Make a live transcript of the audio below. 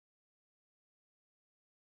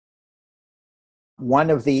one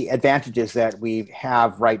of the advantages that we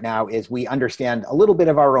have right now is we understand a little bit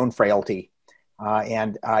of our own frailty.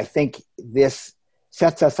 And I think this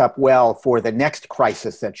sets us up well for the next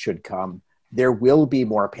crisis that should come. There will be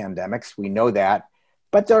more pandemics, we know that,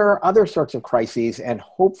 but there are other sorts of crises, and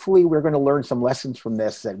hopefully we're going to learn some lessons from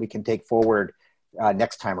this that we can take forward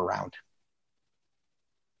next time around.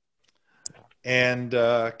 And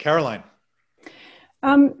Caroline.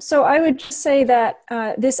 So I would just say that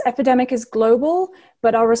this epidemic is global,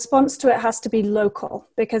 but our response to it has to be local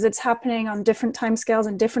because it's happening on different timescales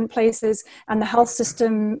in different places, and the health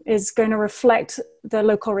system is going to reflect the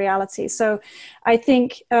local reality. So I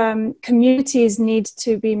think communities need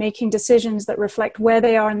to be making decisions that reflect where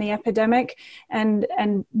they are in the epidemic and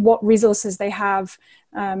what resources they have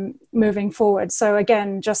moving forward. So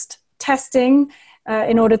again, just testing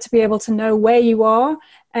in order to be able to know where you are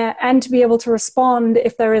and to be able to respond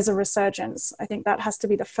if there is a resurgence. I think that has to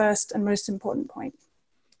be the first and most important point.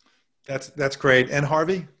 That's great. And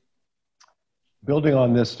Harvey? Building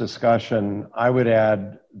on this discussion, I would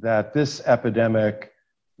add that this epidemic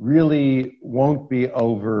really won't be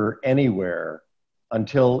over anywhere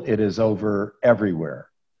until it is over everywhere.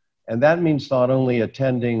 And that means not only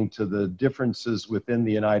attending to the differences within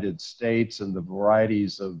the United States and the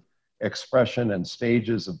varieties of expression and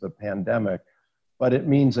stages of the pandemic, but it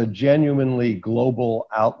means a genuinely global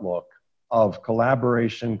outlook of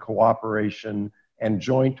collaboration, cooperation, and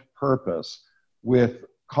joint purpose with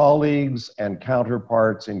colleagues and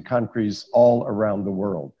counterparts in countries all around the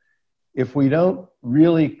world. If we don't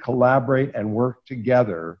really collaborate and work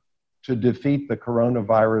together to defeat the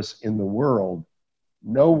coronavirus in the world,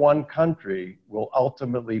 no one country will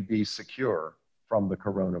ultimately be secure from the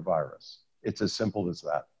coronavirus. It's as simple as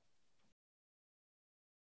that.